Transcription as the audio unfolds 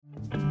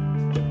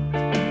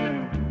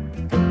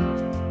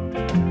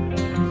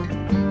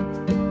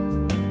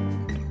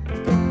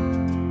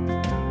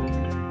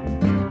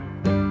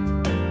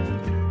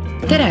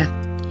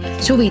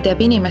Suvi teeb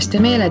inimeste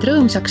meeled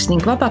rõõmsaks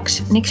ning vabaks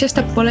ning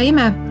sestap pole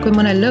ime, kui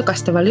mõnel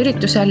lõõgastaval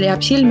üritusel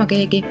jääb silma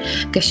keegi,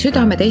 kes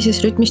südame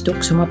teises rütmis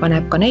tuksuma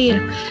paneb ka neil,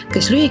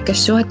 kes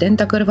lühikest suhet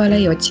enda kõrvale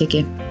ei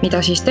otsigi.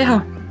 Mida siis teha?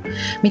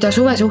 Mida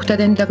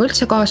suvesuhted endaga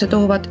üldse kaasa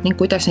toovad ning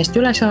kuidas neist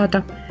üle saada?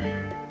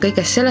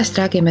 Kõigest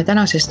sellest räägime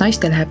tänases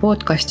Naistelehe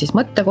podcastis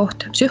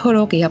Mõttekoht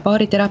psühholoogi ja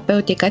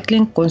baariterapeuti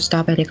Kätlin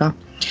Kunstabeliga.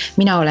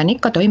 Mina olen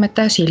ikka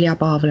toimetaja Silja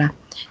Paavle.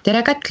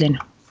 Tere, Kätlin!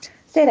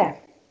 Tere!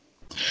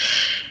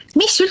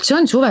 Mis üldse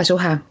on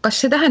suvesuhe? Kas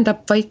see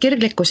tähendab vaid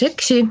kirglikku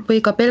seksi või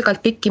ka pelgalt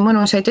pikki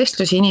mõnusaid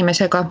vestlusi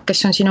inimesega,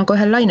 kes on sinuga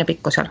ühel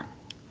lainepikkusel?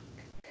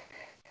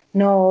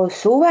 No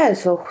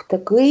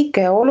suvesuhte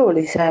kõige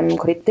olulisem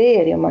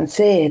kriteerium on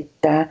see,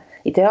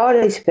 et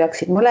ideaalis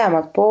peaksid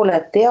mõlemad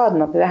pooled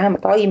teadma või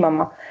vähemalt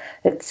aimama,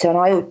 et see on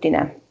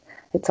ajutine.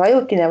 Et see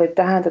ajutine võib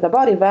tähendada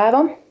paari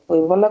päeva,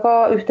 võib-olla ka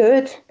ühte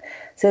ööd.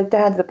 See võib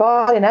tähendada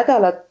paari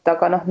nädalat,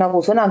 aga nagu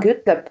sõnagi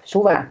ütleb,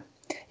 suve.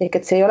 Ehk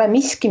et see ei ole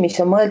miski, mis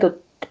on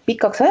mõeldud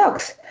pikaks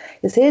ajaks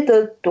ja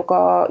seetõttu ka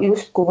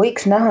justkui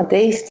võiks näha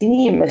teist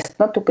inimest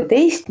natuke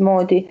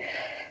teistmoodi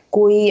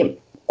kui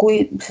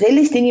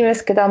sellist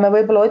inimest, keda me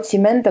võib-olla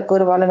otsime enda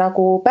kõrvale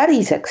nagu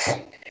päriseks.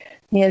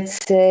 Nii et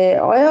see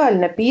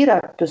ajaline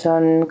piiratus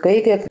on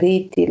kõige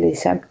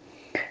kriitilisem.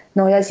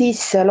 No ja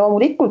siis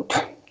loomulikult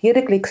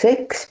kirglik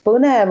seks,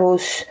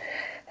 põnevus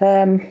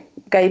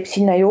käib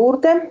sinna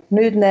juurde.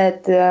 Nüüd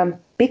need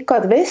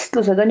pikad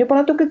vestlused on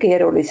juba natuke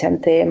keerulisem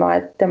teema,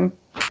 et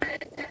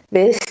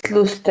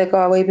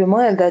vestlustega võib ju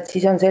mõelda, et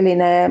siis on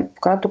selline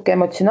ka natuke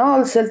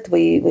emotsionaalselt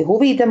või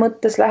huvide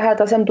mõttes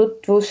lähedasem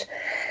tutvus,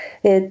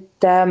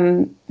 et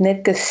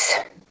need, kes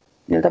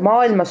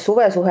maailmas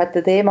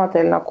suvesuhete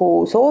teemadel nagu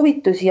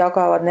soovitusi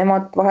jagavad,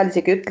 nemad vahel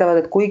isegi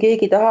ütlevad, et kui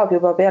keegi tahab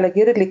juba peale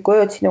kirglikku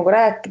ööd sinuga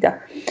rääkida,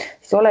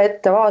 siis ole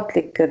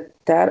ettevaatlik,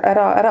 et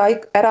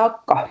ära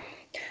hakka,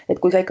 et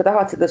kui sa ikka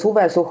tahad seda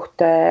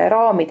suvesuhte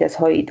raamides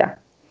hoida.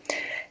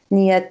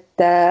 Nii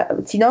et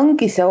siin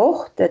ongi see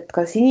oht, et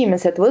kas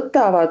inimesed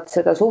võtavad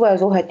seda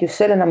suvesuhet just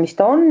sellena, mis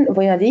ta on,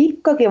 või nad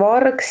ikkagi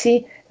vargsi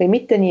või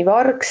mitte nii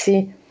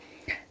vargsi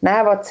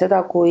näevad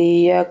seda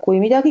kui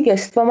midagi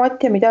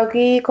kestvamat ja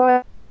midagi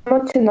ka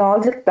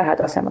emotsionaalselt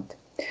lähedasemat.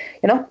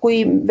 Ja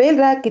kui veel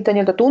rääkida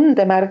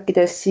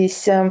tundemärkidest,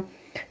 siis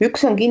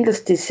üks on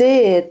kindlasti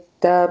see,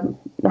 et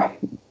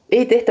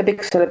ei tehta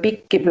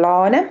pikki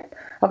plaane,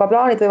 aga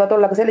plaanid võivad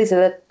olla ka sellised,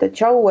 et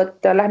tšau,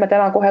 et lähme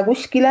täna kohe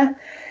kuskile,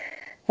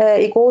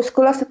 ei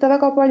kooskõlastata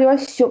väga palju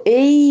asju,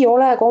 ei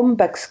ole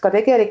kombeks ka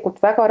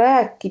tegelikult väga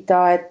rääkida,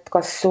 et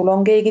kas sul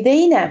on keegi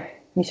teine,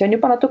 mis on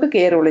juba natuke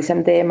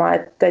keerulisem teema,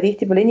 et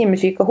tihtipeale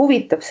inimesi ikka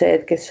huvitab see,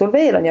 et kes sul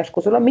veel on,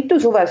 järsku sul on mitu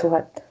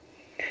suvesuhet.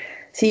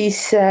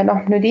 Siis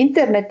nüüd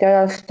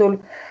internetiajastul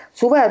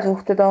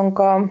suvesuhted on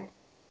ka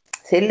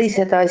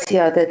sellised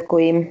asjad, et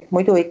kui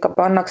muidu ikka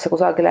pannakse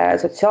kusagile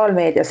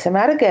sotsiaalmeediasse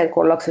märge, et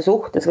kui ollakse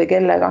suhtes või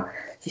kellega,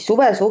 siis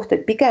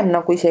suvesuhted pigem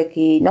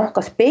isegi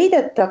kas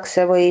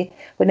peidetakse või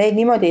neid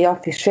niimoodi ei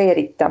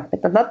afišeerita.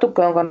 Et nad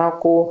natuke on ka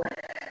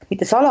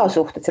mitte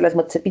salasuhted, selles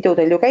mõttes, et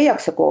pidudel ju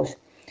käiakse koos,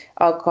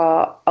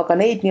 aga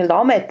neid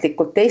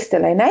ametlikult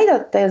teistele ei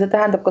näidata ja see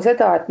tähendab ka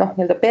seda,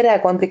 et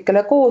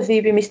perekondlikele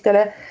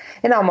koosviibimistele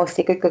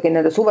enamasti ikkagi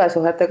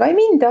suvesuhetega ei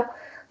minda,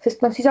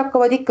 sest siis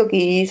hakkavad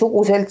ikkagi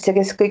suguselts ja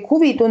kes kõik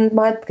huvi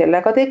tundma, et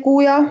kellega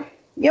tegu ja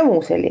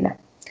muu selline.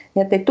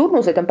 Nii et neid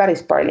tunnuseid on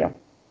päris palju.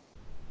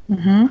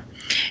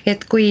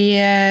 Et kui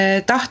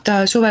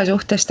tahta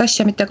suvesuhtest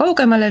asja mitte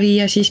kaugemale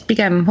viia, siis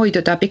pigem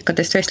hoiduda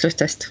pikkadest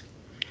vestlustest?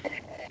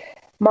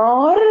 Ma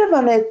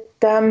arvan,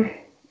 et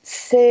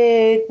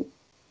see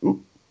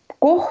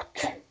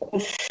koht,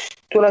 kus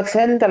tuleks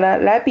endale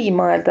läbi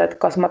mõelda, et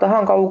kas ma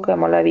tahan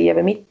kaugemale viia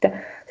või mitte,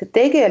 see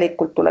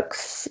tegelikult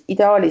tuleks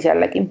ideaalis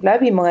jällegi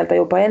läbi mõelda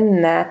juba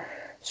enne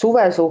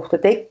suvesuhte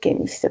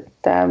tekkimist,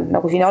 et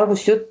nagu siin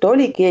alguses juttu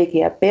oli,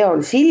 keegi jääb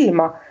peol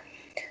silma,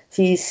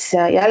 siis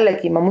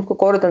jällegi ma muudkui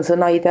kordan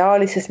sõna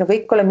ideaalis, sest me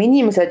kõik oleme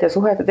inimesed ja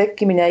suhete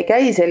tekkimine ei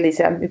käi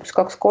sellise 1,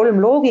 2, 3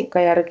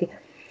 loogika järgi.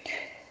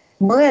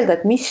 Mõelda,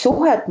 et mis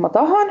suhet ma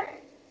tahan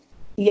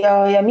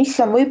ja mis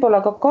on võib-olla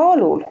ka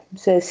kaalul,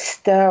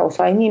 sest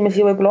osa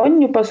inimesi võib-olla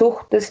on juba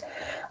suhtes,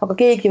 aga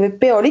keegi võib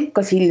peol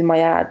ikka silma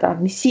jääda,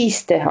 mis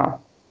siis teha.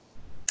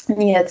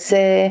 Nii et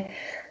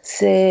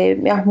see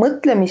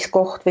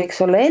mõtlemiskoht võiks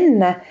olla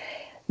enne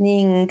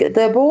ning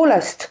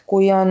tõepoolest,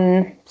 kui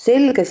on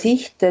selge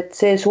siht, et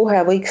see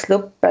suhe võiks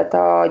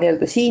lõppeda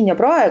siin ja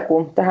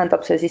praegu,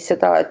 tähendab see siis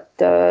seda,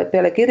 et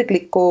peale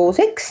kirglikku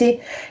seksi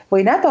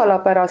või nädala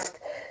pärast,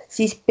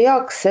 siis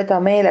peaks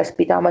seda meeles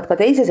pidama, et ka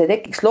teises ei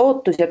tekiks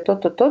lootusi, et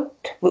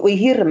või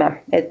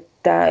hirme,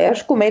 et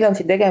järsku meil on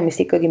siin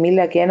tegemist ikkagi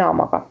millegi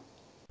enamaga.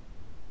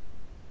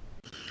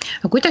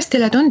 Aga kuidas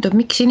teile tundub,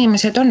 miks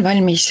inimesed on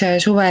valmis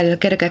suvel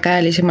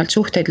kergekäelisemalt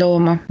suhteid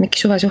looma?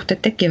 Miks suvesuhted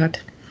tekivad?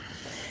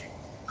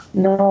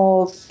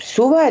 No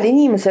suvel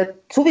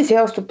suvi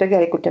seostub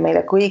tegelikult ja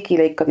meile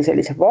kõigile ikkagi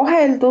sellise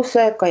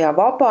vaheldusega ja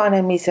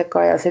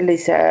vabanemisega ja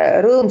sellise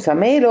rõõmsa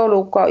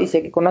meeleoluga,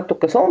 isegi kui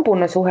natuke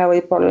sombune suhe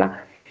võib olla.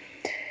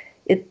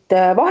 et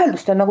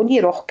vaheldust on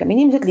nagunii rohkem,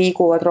 inimesed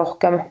liiguvad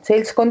rohkem,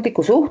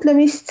 seltskondlikku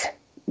suhtlemist,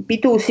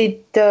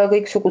 pidusid,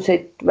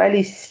 kõiksuguseid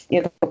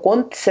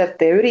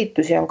kontserte ja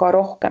üritusi on ka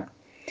rohkem.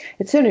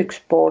 Et see on üks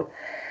pool.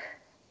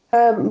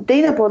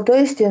 Teine pool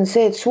tõesti on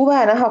see, et suve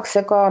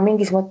nähakse ka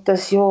mingis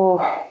mõttes ju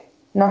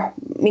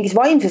mingis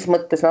vaimses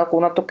mõttes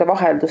nagu natuke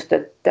vaheldust,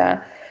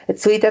 et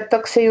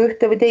sõidetakse ju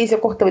ühte või teise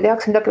kohta või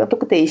tehakse midagi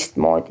natuke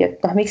teistmoodi, et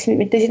miks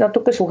mitte siis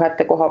natuke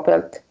suhete koha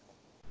pealt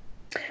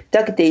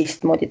midagi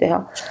teistmoodi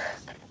teha.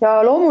 Ja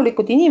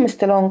loomulikult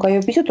inimestel on ka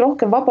ju pisut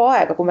rohkem vaba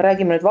aega, kui me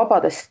räägime nüüd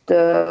vabadest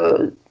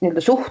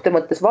suhte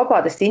mõttes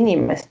vabadest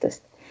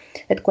inimestest.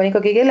 Et kui on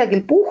ikkagi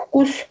kellelgi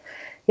puhkus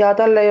ja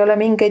tal ei ole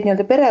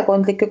mingeid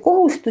perekondlikke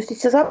kohustusi,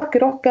 siis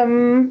saabki rohkem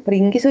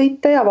ringi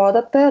sõita ja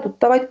vaadata ja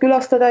tuttavaid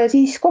külastada ja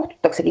siis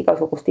kohtutaksegi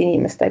igasuguste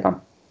inimestega.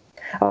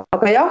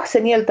 Aga jah,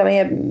 see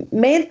meie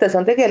meeltes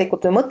on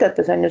tegelikult või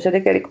mõtetes on ju see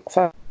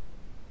tegelikult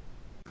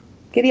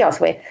kirjas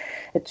või,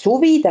 et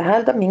suvi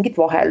tähendab mingit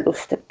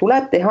vaheldust, et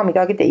tuleb teha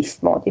midagi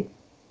teistmoodi.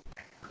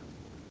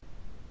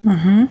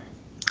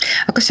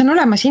 Aga kas on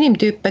olemas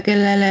inimtüüpe,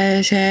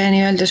 kellele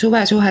see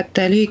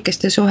suvesuhete,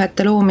 lühikeste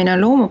suhete loomine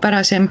on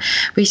loomupärasem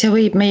või see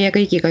võib meie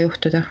kõigiga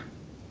juhtuda?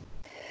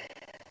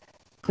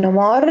 No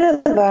ma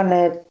arvan,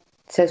 et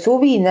see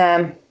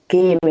suvine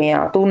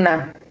keemia tunne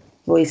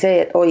või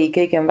see, et oi,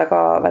 keegi on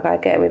väga, väga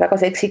äge või väga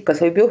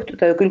seksikas, võib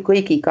juhtuda ju küll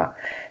kõigiga.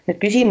 Nüüd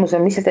küsimus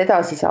on, mis sealt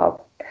edasi saab.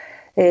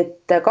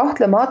 Et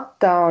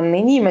kahtlemata on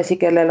inimesi,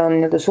 kellel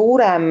on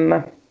suurem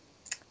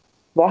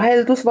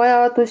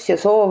vaheldusvajadus ja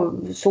soov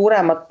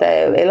suuremate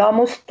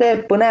elamuste,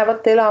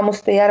 põnevate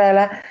elamuste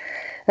järele.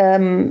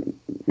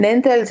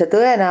 Nendel see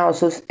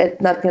tõenäosus,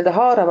 et nad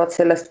haaravad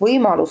sellest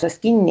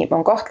võimalusest kinni,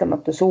 on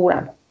kahtlemata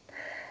suurem.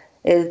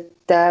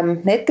 Et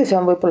need, kes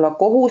on võib-olla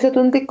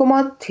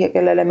kohusetundlikumad ja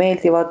kellele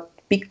meeldivad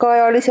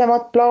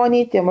pikaajalisemad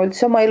plaanid ja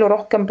üldse oma elu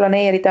rohkem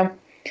planeerida.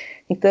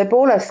 Ning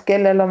tõepoolest,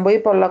 kellel on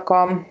võib-olla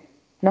ka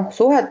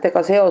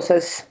suhetega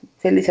seoses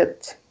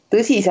sellised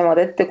tõsisemad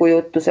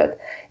ettekujutused.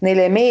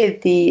 Neile ei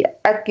meeldi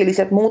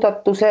äkilised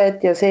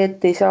muudatused ja see,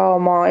 et ei saa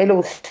oma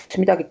elus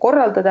midagi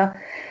korraldada.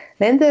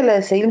 Nendele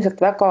see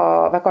ilmselt väga,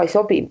 väga ei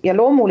sobi. Ja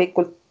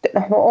loomulikult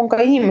on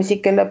ka inimesi,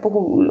 kelle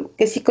puhul,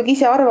 kes ikkagi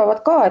ise arvavad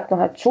ka,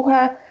 et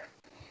suhe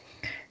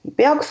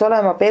peaks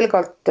olema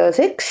pelgalt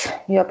seks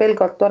ja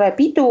pelgalt tore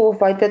pidu,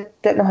 vaid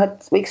et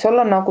võiks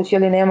olla nagu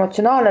selline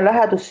emotsionaalne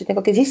lähedus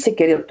ikkagi sisse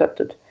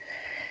kirjutatud.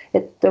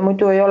 Et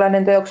muidu ei ole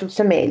nende jaoks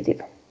üldse meeldiv.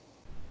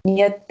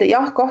 Nii et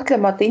jah,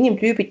 kahtlemata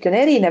inimtüübiti on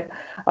erinev,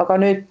 aga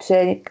nüüd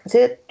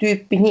see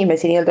tüüp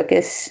inimesi,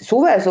 kes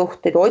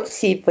suvesuhteid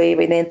otsib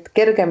või need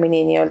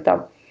kergemini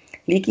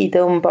ligi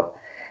tõmbab,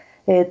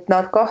 et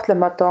nad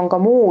kahtlemata on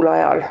ka muul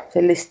ajal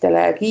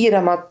sellistele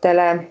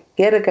kiirematele,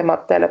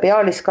 kergematele,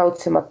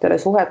 pealiskaudsematele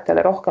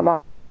suhetele rohkem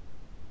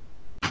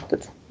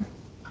ahtud.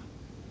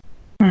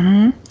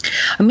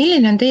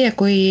 Milline on teie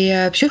kui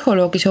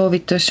psühholoogi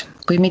soovitus,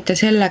 kui mitte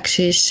selleks,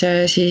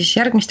 siis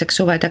järgmisteks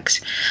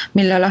suvedeks,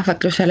 millal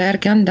ahvatlusele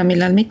järgi anda,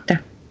 millal mitte?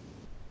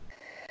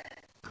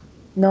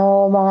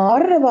 No ma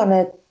arvan,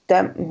 et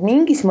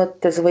mingis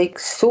mõttes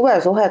võiks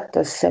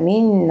suvesuhetesse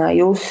minna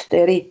just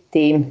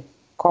eriti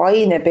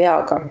kaine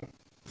peaga,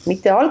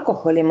 mitte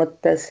alkoholi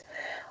mõttes,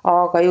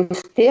 aga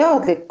just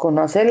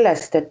teadlikuna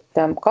sellest, et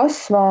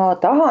kas ma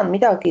tahan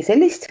midagi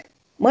sellist,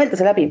 mõelda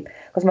see läbi,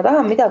 kas ma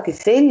tahan midagi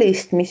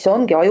sellist, mis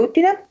ongi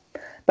ajutine,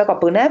 väga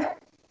põnev,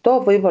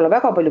 toob võib-olla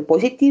väga palju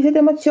positiivseid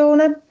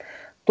emotsioone,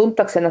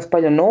 tuntakse ennast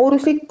palju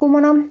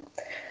nooruslikumana,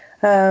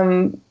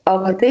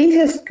 aga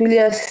teisest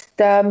küljest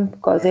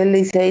ka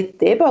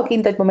selliseid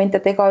ebakindlaid momente,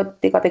 et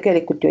ega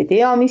tegelikult ju ei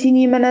tea, mis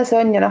inimene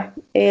see on ja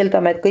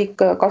eeldame, et kõik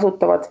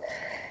kasutavad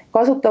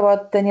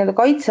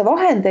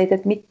kaitsevahendeid,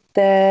 et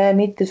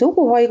mitte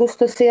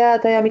suguhaigustesse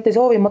jääda ja mitte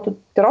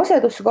soovimatut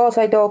rasedusse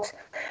kaasa ei tooks,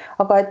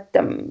 aga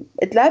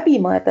et läbi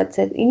mõelda, et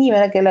see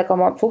inimene, kellega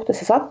ma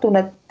suhtesse sattun,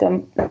 et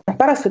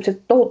pärast võib see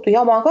tohutu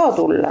jama ka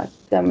tulla,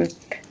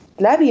 et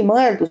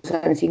läbimõeldus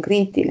on siin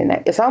kriitiline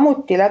ja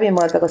samuti läbi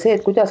mõelda ka see,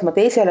 et kuidas ma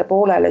teisele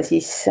poolele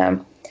siis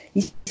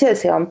ise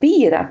sean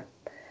piire,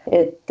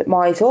 et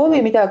ma ei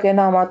soovi midagi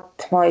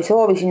enamat, ma ei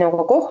soovi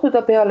sinuga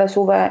kohtuda peale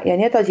suve ja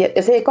nii edasi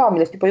ja see ka,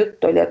 millest juba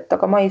jutt oli, et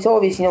aga ma ei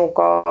soovi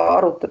sinuga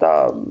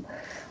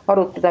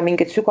arutada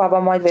mingeid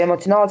sügavamaid või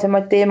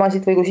emotsionaalsemaid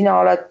teemasid või kui sina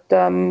oled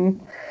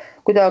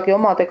kuidagi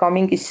omadega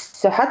mingis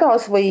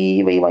hädas või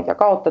ma ei tea,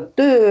 kaotad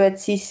töö,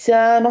 et siis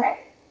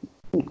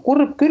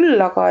kurb küll,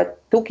 aga et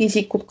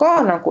tugiisikud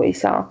ka nagu ei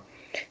saa.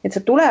 Et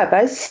see tuleb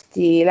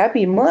hästi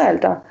läbi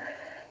mõelda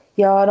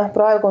ja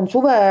praegu on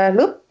suve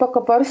lõpp,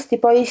 hakkab varsti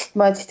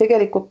paistma, et siis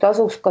tegelikult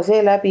tasuks ka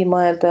see läbi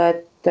mõelda,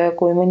 et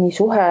kui mõni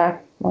suhe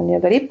on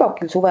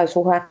ripakil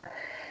suvesuhe,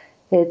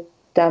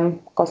 et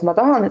kas ma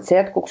tahan, et see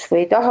jätkuks või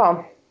ei taha.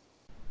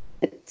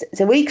 Et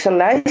see võiks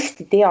olla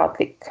hästi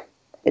teadlik,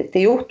 et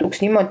ei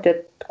juhtuks niimoodi,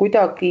 et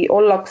kuidagi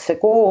ollakse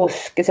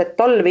koos keset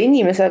talve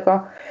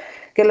inimesega,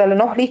 kellele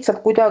lihtsalt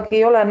kuidagi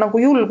ei ole nagu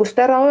julgust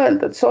ära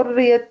öelda, et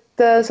sorry, et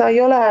sa ei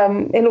ole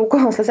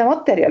elukaaslase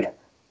materjal.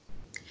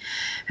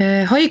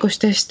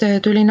 Haigustest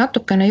tuli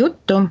natukene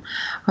juttu,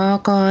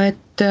 aga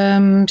et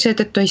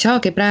seetõttu ei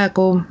saagi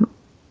praegu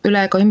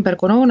üle ega ümber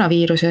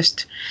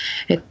koroonaviirusest,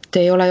 et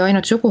ei ole ju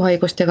ainult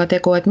suguhaigustega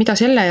tegu, et mida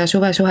selle ja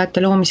suvesuhete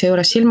loomise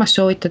juures silmas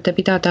soovitate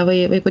pidada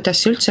või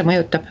kuidas see üldse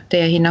mõjutab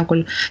teie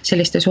hinnangul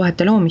selliste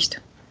suhete loomist?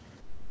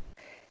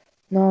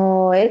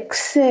 No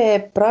eks see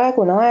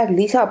praegune aeg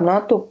lisab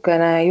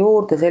natukene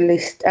juurde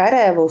sellist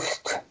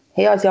ärevust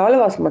heas ja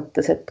halvas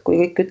mõttes, et kui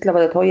kõik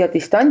ütlevad, et hoia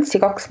distantsi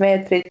 2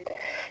 meetrit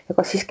ja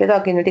kas siis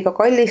kedagi nüüd ikka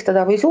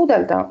kallistada või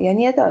suudelda ja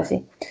nii edasi.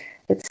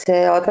 Et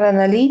see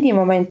adrenaliini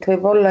moment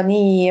võib olla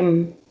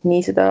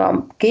nii seda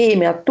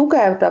keemiat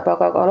tugevdab,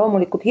 aga ka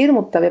loomulikult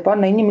hirmutav ja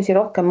panna inimesi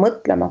rohkem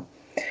mõtlema.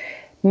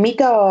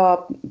 Mida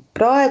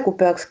praegu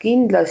peaks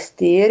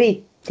kindlasti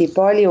eriti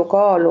palju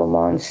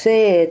kaaluma on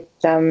see,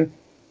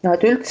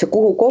 et üldse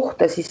kuhu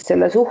kohta siis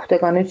selle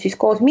suhtega nüüd siis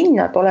koos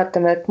minna, et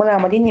oletame, et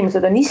mõlemad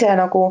inimesed on ise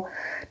nagu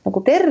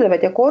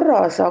terved ja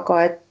korras,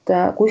 aga et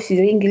kus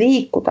siis ringi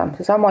liikuda.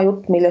 See sama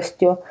jutt,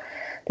 millest ju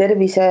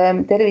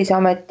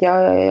Terviseamet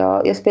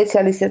ja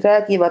spetsialistid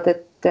räägivad,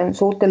 et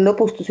suurtel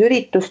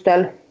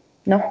lõbustusüritustel,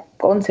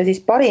 on see siis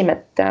parim,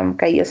 et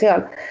käia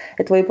seal,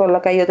 et võib-olla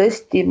käia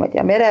tõesti, ma ei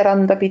tea,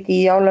 mereranda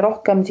pidi ja olla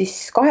rohkem siis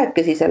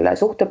kahekesi selle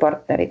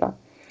suhtepartneriga.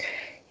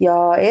 Ja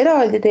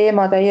eraldi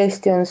teema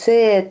täiesti on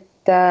see,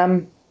 et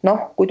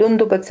kui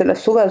tundub, et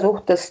sellest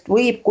suvesuhtest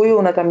võib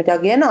kujuneda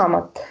midagi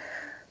enamat,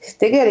 siis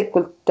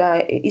tegelikult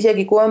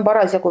isegi kui on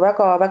parasjagu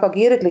väga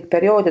kirglik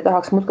periood ja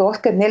tahaks muudkui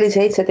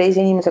 24/7 teise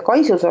inimese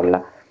kaisus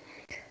olla,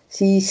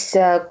 siis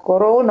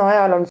koroona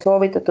ajal on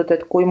soovitatud,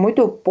 et kui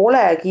muidu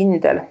pole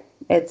kindel,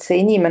 et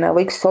see inimene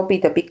võiks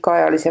sobida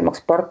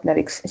pikaajalisemaks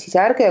partneriks, siis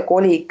ärge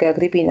kolige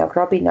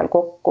kribinal-krabinal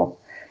kokku.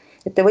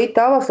 Et te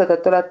võite avastada,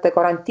 et olete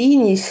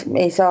karantiinis,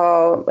 ei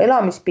saa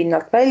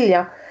elamispinnalt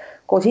välja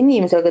koos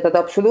inimesega, keda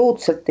ta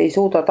absoluutselt ei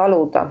suuda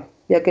taluda.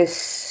 Ja kes,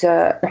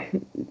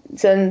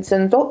 see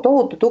on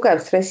tohutu tugev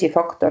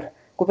stressifaktor,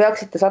 kui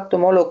peaksite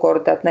sattuma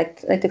olukorda,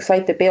 et näiteks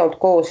saite peolt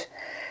koos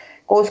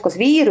kas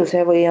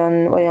viiruse või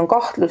on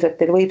kahtlus, et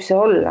teil võib see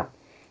olla.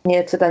 Nii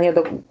et seda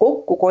nii-öelda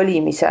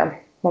kokkukolimise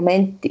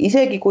momenti,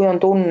 isegi kui on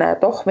tunne,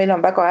 et meil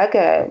on väga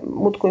äge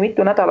muudkui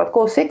mitu nädalat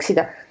koos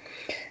seksida,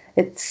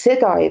 et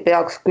seda ei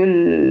peaks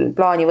küll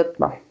plaani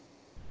võtma.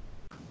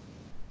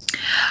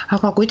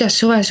 Aga kuidas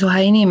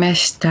suvesuhe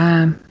inimest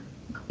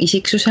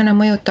isiksusena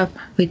mõjutab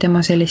või tema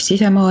sellist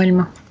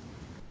sisemaailma?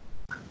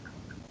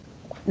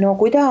 No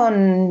kui ta on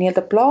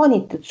nii-öelda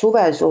plaanitud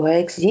suvesuhe,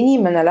 ehk siis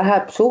inimene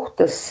läheb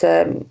suhtesse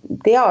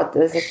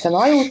teades, et see on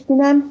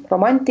ajutine,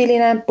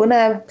 romantiline,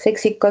 põnev,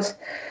 seksikas,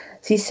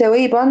 siis see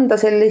võib anda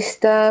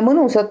sellist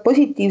mõnusat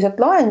positiivset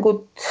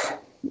laengut,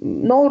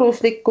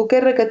 nooruslikku,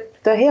 kerget,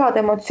 head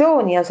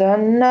emotsiooni ja see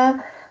on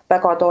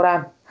väga tore.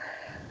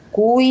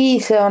 Kui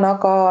see on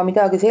aga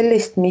midagi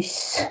sellist, mis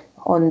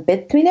on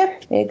petmine,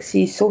 ehk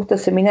siis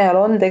suhtesse minejal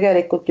on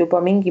tegelikult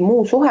juba mingi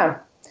muu suhe,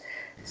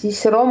 siis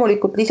see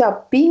loomulikult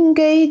lisab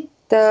pingeid,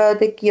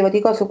 tekivad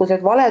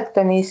igasugused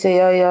valetamise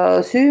ja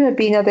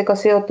süümepiinadega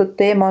seotud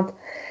teemad.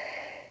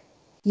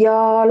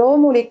 Ja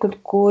loomulikult,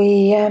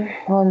 kui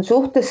on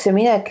suhtesse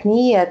minek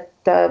nii,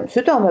 et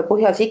südame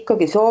põhjas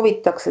ikkagi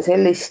soovitakse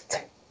sellist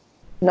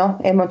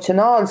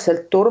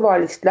emotsionaalselt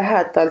turvalist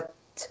lähedast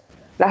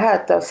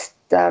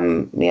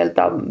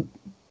nii-öelda,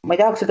 ma ei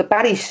tahaks öelda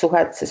päris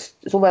suhet, sest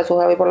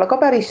suvesuhe võib olla ka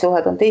päris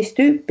suhed, on teist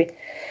tüüpi.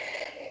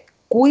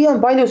 Kui on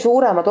palju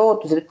suuremad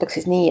ootused, ütleks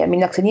siis nii, ja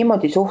minnakse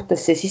niimoodi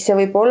suhtesse, siis see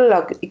võib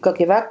olla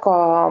ikkagi väga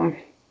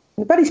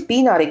päris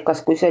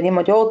piinarikas, kui see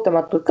niimoodi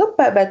ootamatult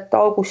lõpeb, et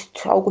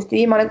augusti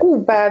viimane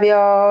kuupäev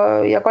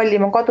ja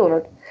kallim on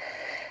kadunud.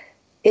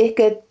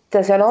 Ehk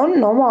et seal on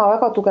oma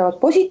väga tugevad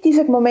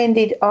positiivsed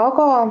momendid,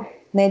 aga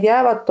need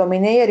jäävad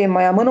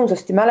domineerima ja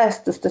mõnusasti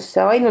mälestustesse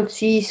ainult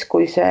siis,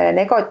 kui see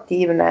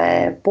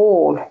negatiivne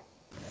pool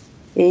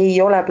ei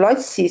ole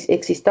platsis,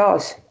 ehk siis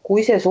taas,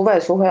 kui see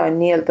suvesuhe on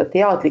nii-öelda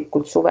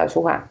teadlikult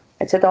suvesuhe,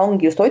 et seda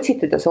ongi just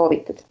otsitud ja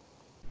soovitud.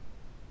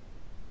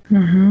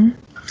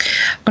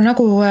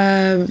 Nagu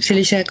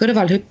sellise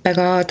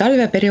kõrvalhüppega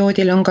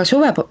talveperioodil on ka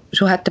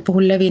suvesuhete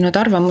puhul levinud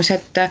arvamus,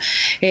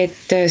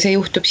 et see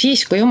juhtub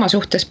siis, kui oma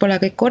suhtes pole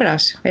kõik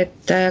korras.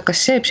 Et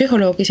kas see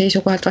psühholoogi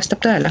seisukohalt vastab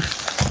tõele?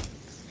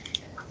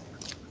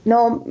 No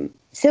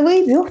see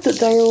võib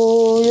juhtuda ju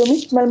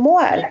mitmel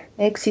moel,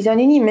 ehk siis on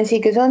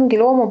inimesi, kes ongi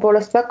loomu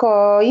poolest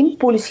väga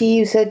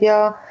impulsiivsed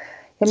ja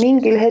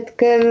mingil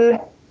hetkel,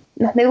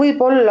 neil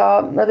võib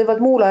olla, nad võivad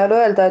muul ajal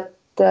öelda, et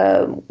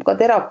ka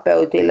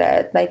terapeudile,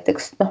 et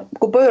näiteks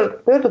kui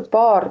pöördub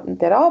paar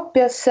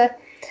teraapiasse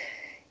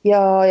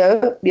ja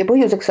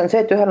põhjuseks on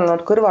see, et ühel on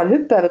olnud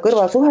kõrvalhüpe või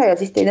kõrvalsuhe ja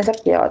siis teine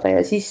saab teada ja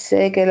siis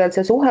see, kellel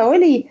see suhe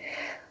oli,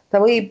 ta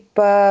võib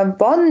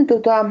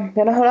vanduda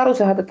ja on aru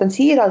saada, et ta on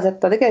siiras, et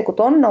ta tegelikult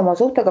on oma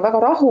suhtega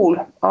väga rahul,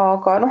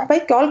 aga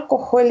väike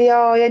alkohol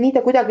ja nii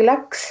ta kuidagi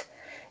läks.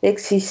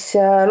 Ehk siis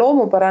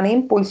loomupärane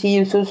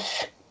impulsiivsus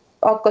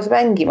hakkas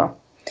mängima.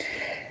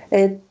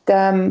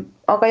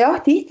 Aga jah,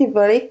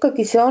 tihtipeale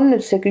ikkagi see on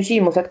nüüd see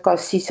küsimus, et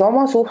kas siis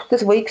oma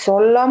suhtes võiks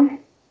olla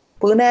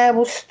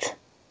põnevust,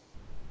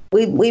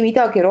 või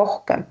midagi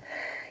rohkem.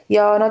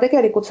 Ja no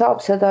tegelikult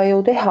saab seda ju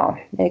teha,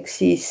 ehk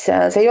siis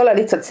see ei ole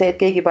lihtsalt see, et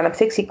keegi paneb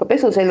seksika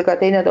pesu selga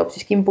ja teine toob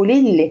siis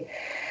kimbulilli.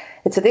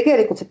 Et see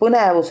tegelikult see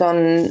põnevus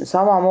on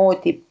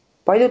samamoodi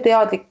palju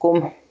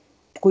teadlikum,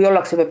 kui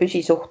ollakse juba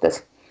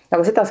püsisuhtes,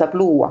 aga seda saab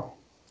luua,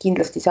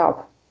 kindlasti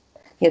saab.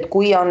 Nii et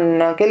kui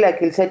on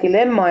kellelgi see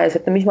dilemma ees,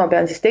 et mis ma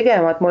pean siis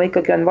tegema, et mul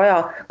ikkagi on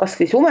vaja kas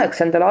või sumeks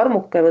endale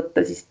armuke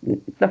võtta, siis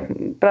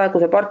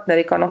praeguse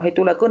partneriga ei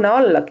tule kõne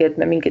allagi, et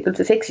me mingit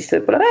üldse seksist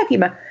võib-olla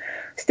räägime,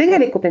 siis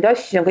tegelikult neid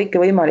asju on kõike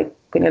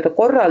võimalik nii-öelda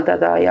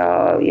korraldada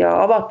ja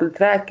avatult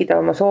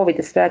rääkida, oma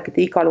soovidest rääkida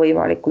igal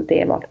võimalikul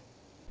teemal.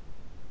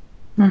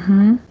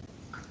 Aga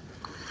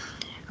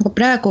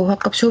praegu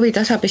hakkab suvi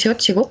tasapisi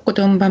otsi kokku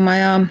tõmbama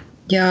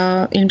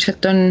ja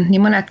ilmselt on nii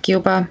mõnedki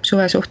juba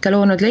suvesuhte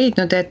loonud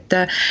leidnud, et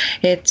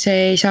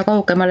see ei saa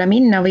kaugemale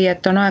minna või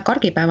et on aeg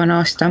argipäevana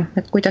aasta,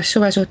 et kuidas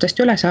suvesuhtest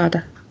üle saada?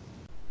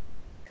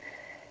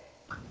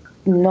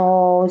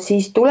 No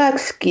siis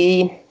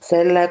tulekski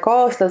selle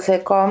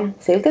kaaslasega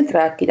selgelt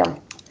rääkida.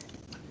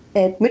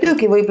 Et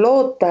muidugi võib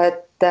loota,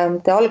 et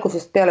te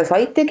algusest peale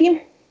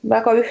saitegi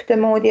väga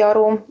ühtemoodi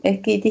aru,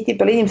 ehkki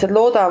tihtipeale inimesed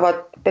loodavad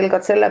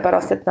pelgalt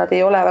sellepärast, et nad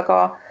ei ole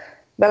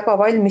väga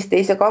valmis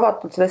teisega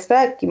avatult sellest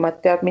rääkima,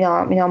 et tead,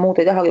 mina muud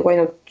ei tahagi kui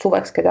ainult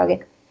suveks kedagi.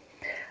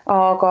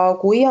 Aga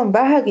kui on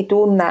vähegi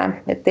tunne,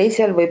 et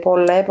teisel võib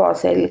olla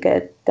ebaselge,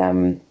 et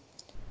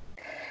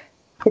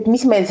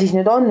mis meil siis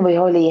nüüd on või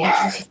oli,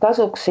 siis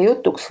tasuks see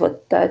jutuks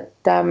võtta,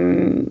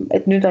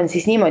 et nüüd on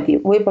siis niimoodi,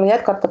 võib-olla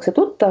jätkatakse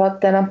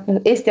tuttavatena.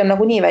 Eesti on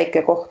nagu nii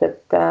väike koht,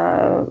 et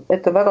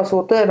on väga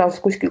suur tõenäosus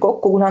kuskil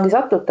kokku kunagi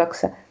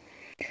satutakse.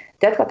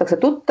 Jätkatakse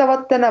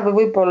tuttavatena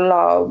või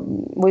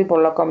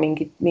võib-olla ka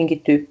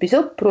mingit tüüpi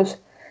sõprus.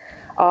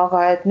 Aga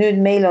et nüüd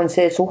meil on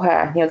see suhe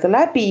nii-öelda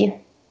läbi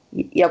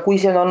ja kui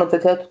see on olnud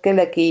seotud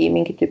kellegi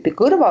mingit tüüpi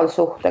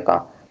kõrvalsuhtega,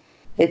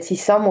 et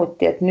siis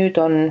samuti, et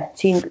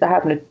siin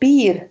läheb nüüd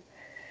piir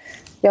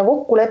ja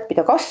kokku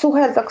leppida, kas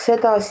suheldakse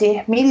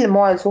edasi, mil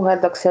moel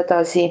suheldakse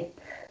edasi,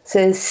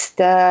 sest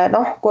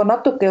kui on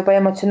natuke juba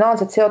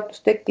emotsionaalset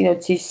seotust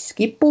tekkinud, siis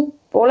kipub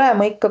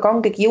olema ikka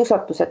kange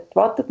kiusatus, et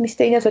vaatad, mis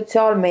teine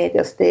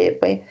sotsiaalmeedias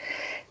teeb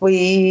või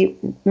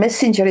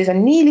Messengeris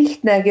on nii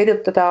lihtne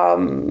kirjutada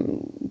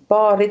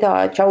paar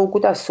rida, tšau,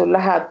 kuidas sul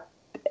läheb,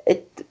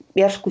 et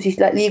järsku siis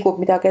liigub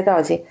midagi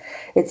edasi.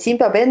 Et siin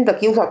peab enda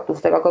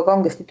kiusatustega ka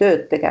kangesti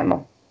tööd tegema.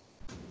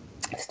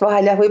 Sest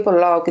vahel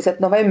võib-olla keset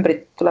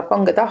novembrit tuleb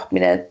kange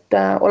tahtmine, et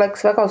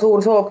oleks väga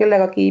suur soov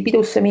kellegagi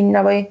pidusse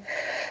minna või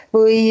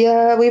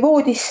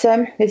voodisse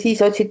ja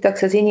siis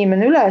otsitakse see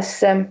inimene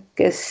üles,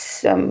 kes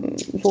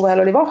suvel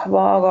oli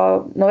vahva, aga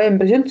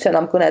novembris üldse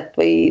enam kõnet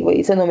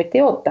või sõnumit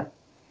ei oota.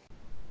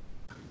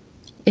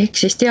 Ehk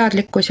siis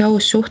teadlikkus ja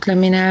aus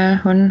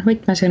suhtlemine on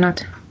võtmesõnad?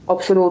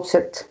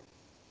 Absoluutselt.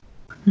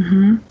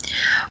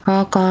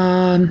 Aga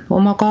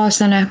oma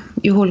kaaslane,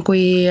 juhul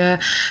kui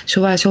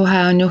suvesuhe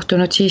on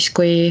juhtunud siis,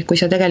 kui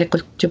sa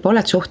tegelikult juba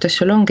oled suhtes,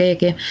 sul on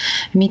keegi,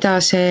 mida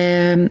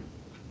see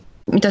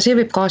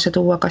võib kaasa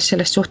tuua, kas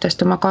sellest suhtest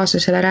oma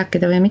kaaslasele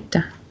rääkida või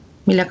mitte?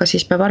 Millega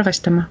siis peab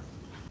arvestama?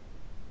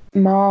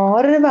 Ma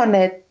arvan,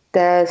 et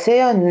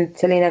see on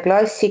selline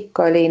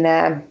klassikaline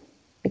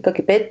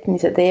ikkagi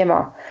petmise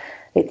teema,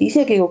 et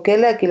isegi kui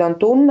kellelgi on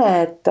tunne,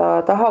 et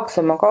ta tahaks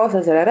oma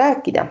kaaslasele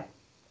rääkida,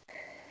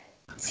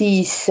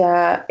 siis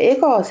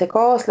ega see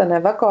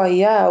kaaslane väga ei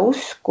jää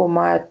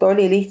uskuma, et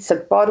oli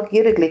lihtsalt paar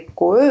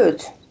kirglikku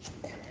ööd.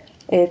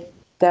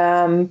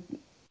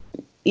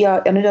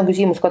 Ja nüüd on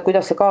küsimus ka, et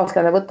kuidas see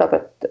kaaslane võtab,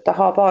 et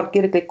taha paar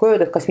kirglikku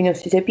ööd, et kas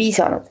minust siis ei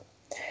piisanud.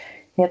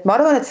 Nii et ma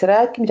arvan, et see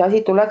rääkimise asi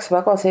tuleks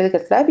väga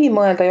selgelt läbi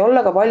mõelda ja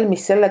olla ka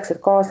valmis selleks,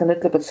 et kaaslane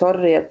ütleb, et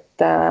sorry,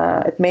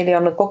 et meil ei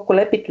olnud kokku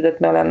lepitud, et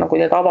me olen nagu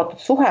nii-öelda avatud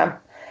suhe,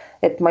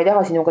 et ma ei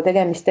taha sinuga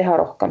tegemist teha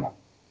rohkem.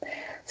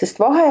 Sest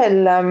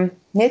vahel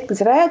need,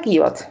 kes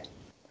räägivad,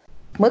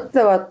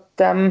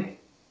 mõtlevad,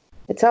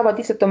 et saavad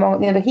lihtsalt oma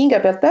nii-öelda hinge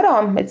pealt ära,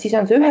 et siis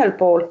on see ühel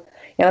pool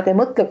ja nad ei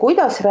mõtle,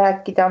 kuidas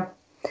rääkida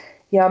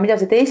ja mida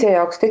see teise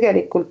jaoks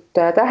tegelikult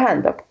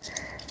tähendab.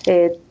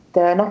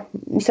 Et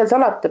mis seal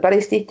salata,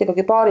 päris tihti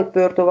ikkagi paarid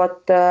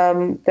pöörduvad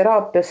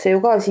teraapiasse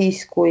ju ka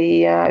siis,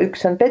 kui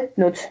üks on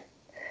petnud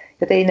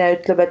ja teine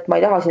ütleb, et ma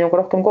ei taha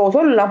sinuga rohkem koos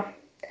olla.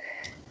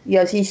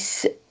 Ja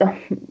siis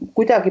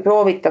kuidagi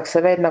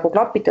proovitakse veel nagu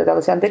klapitada,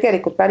 aga see on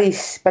tegelikult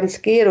päris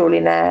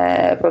keeruline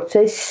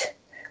protsess,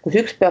 kus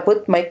üks peab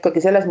võtma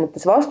ikkagi selles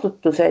mõttes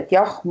vastutuse, et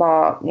jah,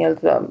 ma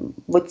nii-öelda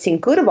võtsin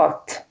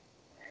kõrvalt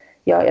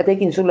ja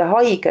tegin sulle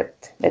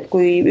haiget, et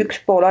kui üks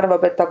pool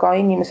arvab, et aga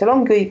inimesel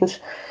ongi õigus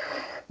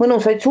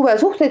mõnusaid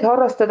suvesuhteid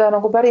harrastada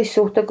nagu päris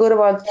suhte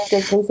kõrvalt,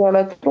 et kui sa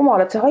oled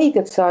rumal, et sa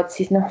haiget saad,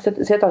 siis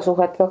seda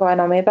suhet väga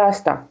enam ei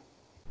päästa.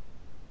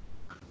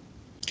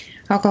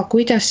 Aga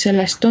kuidas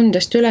sellest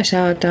tundest üle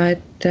saada,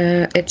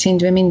 et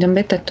sind või mind on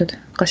petetud?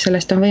 Kas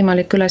sellest on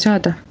võimalik üle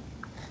saada?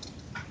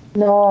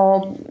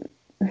 No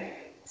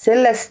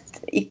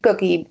sellest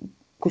ikkagi,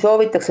 kui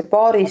soovitakse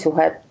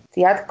paarisuhet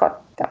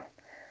jätkata,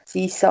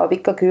 siis saab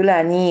ikkagi üle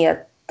nii,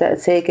 et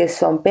see, kes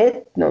on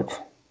petnud,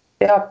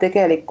 peab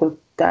tegelikult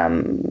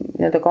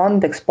nii-öelda ka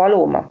andeks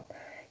paluma.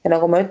 Ja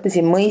nagu ma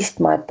ütlesin,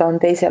 mõistma, et ta on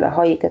teisele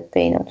haiget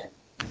teinud.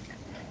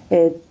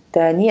 Et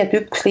nii, et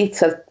üks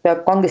lihtsalt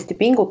peab kangesti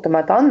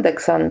pingutama, et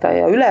andeks anda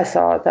ja üle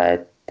saada,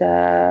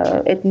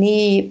 et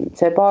nii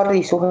see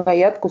paarisuhe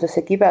ei jätku, sest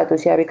see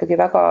kibedus jääb ikkagi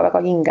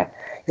väga hinge.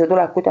 Ja see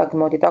tuleb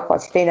kuidagimoodi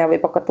tagasi. Teine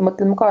võib hakata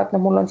mõtlema ka, et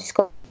mul on siis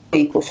ka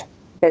õigus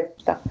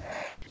petta.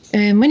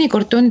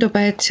 Mõnikord tundub,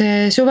 et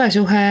see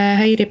suvesuhe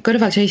häirib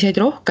kõrvalseiseid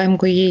rohkem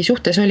kui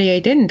suhtes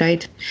olijaid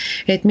endaid.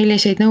 Et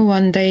milliseid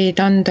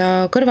nõuandeid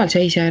anda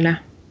kõrvalseisjale?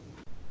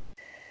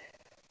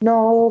 No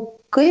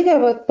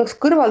kõigepealt peaks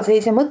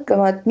kõrvalseisja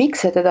mõtlema, et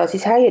miks see teda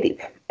siis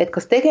häirib. Et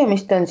kas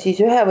tegemist on siis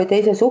ühe või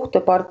teise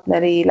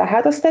suhtepartneri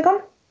lähedastega,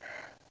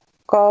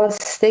 kas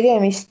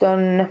tegemist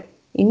on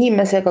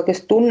inimesega,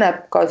 kes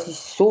tunneb ka siis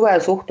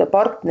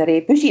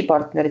suvesuhtepartneri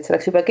püsipartnerit, see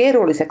läks juba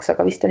keeruliseks,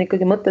 aga vist on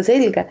ikkagi mõte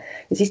selge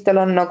ja siis tal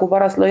on nagu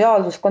paras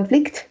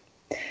lojaalsuskonflikt.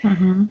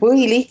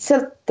 Või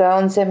lihtsalt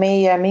on see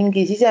meie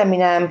mingi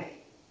sisemine,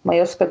 ma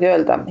ei oskagi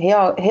öelda,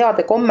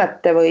 heade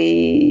kommete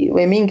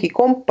või mingi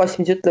kompass,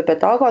 mis ütleb,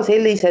 et aga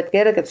sellised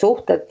kerged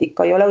suhted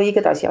ikka ei ole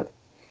õiged asjad.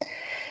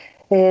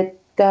 Et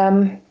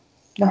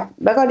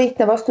väga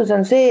lihtne vastus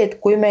on see,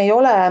 et kui me ei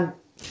ole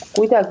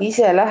kuidagi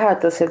ise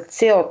lähedaselt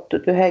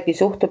seotud ühegi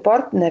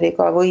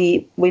suhtepartneriga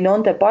või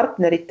nende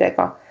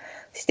partneritega,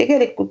 siis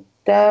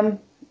tegelikult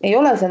ei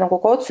ole see nagu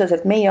ka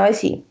otseselt meie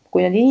asi.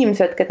 Kui need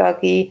inimesed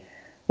kedagi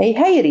ei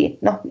häiri,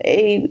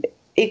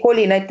 ei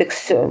koli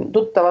näiteks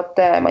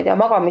tuttavate, ma ei tea,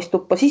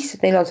 magamistuppa sisse,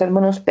 et neil on seal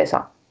mõnus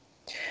pesa.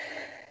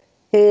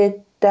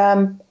 Et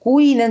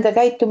kui nende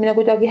käitumine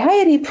kuidagi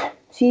häirib,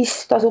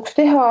 siis tasuks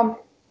teha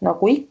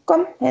nagu ikka,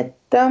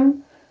 et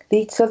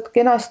lihtsalt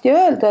kenasti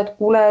öelda, et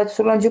kuule, et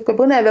sul on niisugune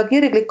põnev ja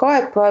kirglik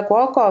aeg praegu,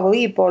 aga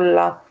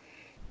võib-olla,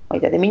 ma ei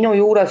tea, minu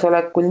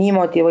juuresolekul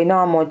niimoodi või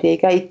naamoodi ei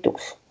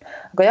käituks.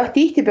 Aga jah,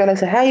 tihtipeale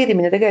see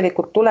häirimine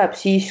tegelikult tuleb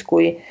siis,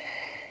 kui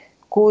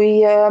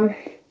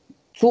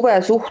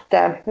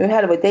suvesuhte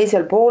ühel või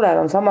teisel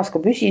poolel on samas ka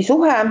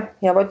püsisuhe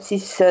ja võt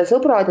siis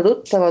sõbrad ja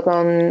tuttavad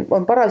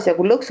on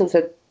parasjagu lõksus,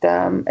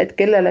 et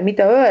kellele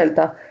mida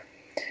öelda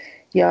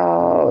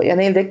ja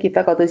neil tekib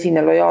väga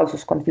tõsine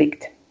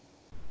lojaalsuskonflikt.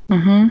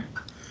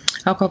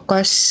 Aga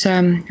kas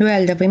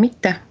öelda või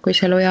mitte, kui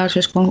see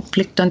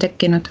lojaalsuskonflikt on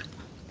tekkinud?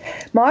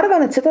 Ma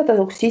arvan, et seda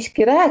tasuks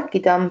siiski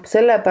rääkida,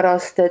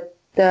 sellepärast, et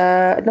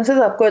seda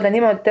saab öelda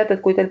niimoodi,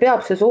 et kui teil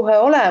peab see suhe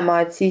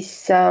olema, et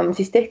siis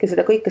tehke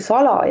seda kõike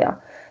salaja.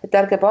 Et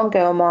ärge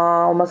pange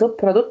oma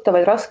sõpra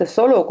tuttavaid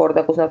raskesse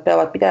olukorda, kus nad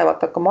peavad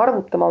pidevalt hakkama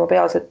arvutama oma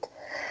peas,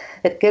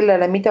 et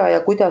kellele mida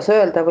ja kuidas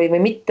öelda või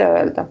mitte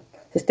öelda.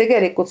 Sest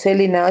tegelikult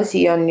selline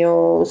asi on ju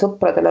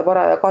sõpradele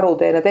paraja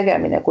karuteene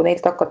tegemine, kui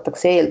neilt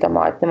hakatakse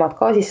eeldama, et nemad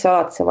ka siis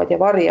salatsevad ja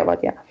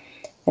varjavad ja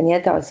nii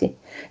edasi.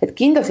 Et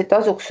kindlasti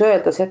tasuks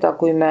öelda seda,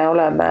 kui me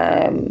oleme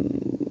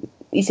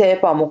ise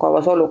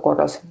ebamugavas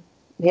olukorras,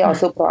 hea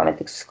sõbra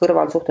näiteks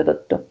kõrvalsuhte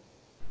tõttu.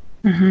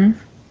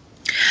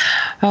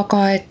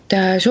 Aga et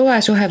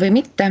suvesuhe või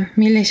mitte,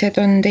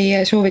 millised on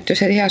teie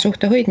soovitused hea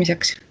suhte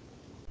hoidmiseks?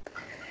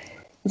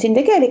 Siin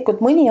tegelikult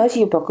mõni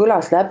asi juba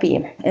kõlas läbi,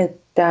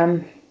 et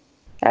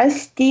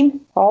hästi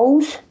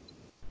aus,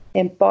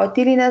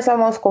 empaatiline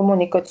samas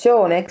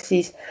kommunikatsioon, ehk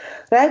siis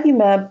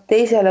räägime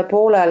teisele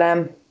poolele,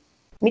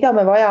 mida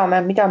me vajame,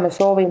 mida me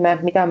soovime,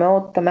 mida me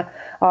ootame,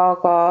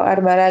 aga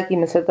ärme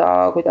räägime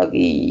seda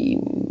kuidagi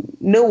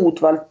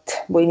nõudvalt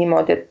või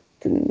niimoodi, et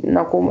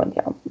nagu ma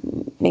tea,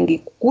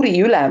 mingi kuri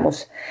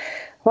ülemus,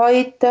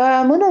 vaid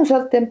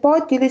mõnusalt,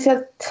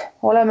 empaatiliselt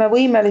oleme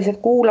võimelised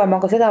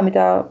kuulama ka seda,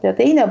 mida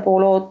teine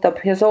pool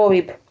ootab ja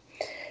soovib.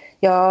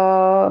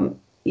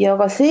 Ja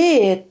ka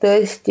see, et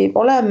tõesti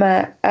oleme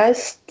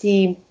hästi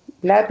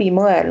läbi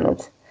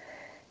mõelnud,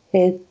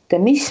 et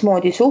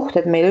mismoodi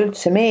suhted meile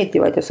üldse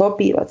meeldivad ja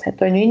sobivad. Et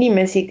on ju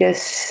inimesi,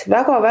 kes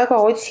väga-väga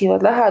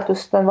otsivad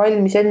lähedust, on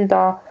valmis enda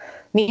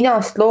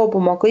minast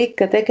loobuma,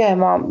 kõike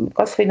tegema,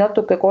 kas või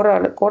natuke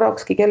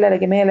korrakski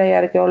kellelegi meele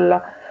järgi olla.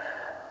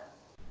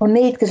 On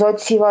neid, kes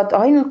otsivad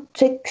ainult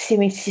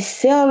seksi, mis siis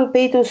seal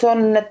peidus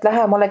on, et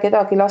lähemale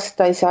kedagi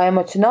lasta ei saa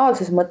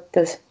emotsionaalses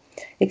mõttes.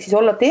 Ehk siis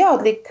olla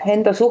teadlik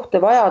enda suhte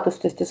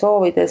vajadustest ja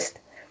soovidest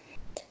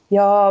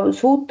ja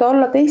suuta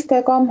olla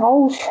teistega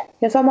aus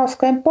ja samas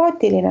ka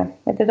empaatiline.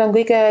 Et need on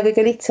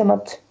kõige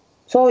lihtsamad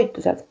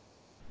soovitused.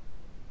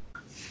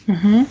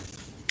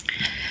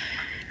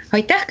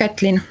 Aitäh,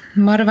 Kätlin!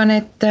 Ma arvan,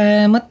 et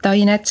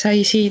mõtteainet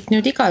sai siit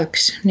nüüd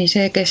igaüks. Nii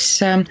see,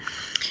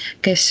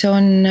 kes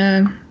on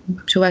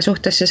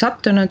suvesuhtesse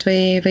sattunud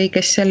või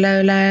kes selle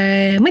üle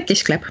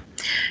mõtiskleb.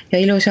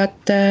 Ja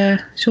ilusat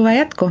suve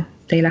jätku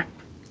teile!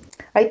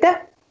 Aitäh!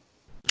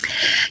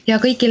 Ja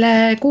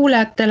kõigile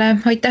kuulajatele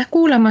aitäh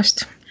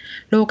kuulamast.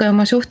 Looge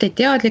oma suhteid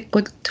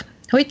teadlikult,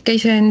 hoidke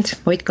iseend,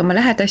 hoidke oma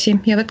lähedasi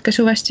ja võtke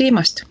suvest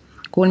viimast.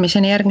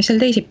 Kuulmiseni järgmisel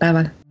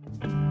teisipäeval.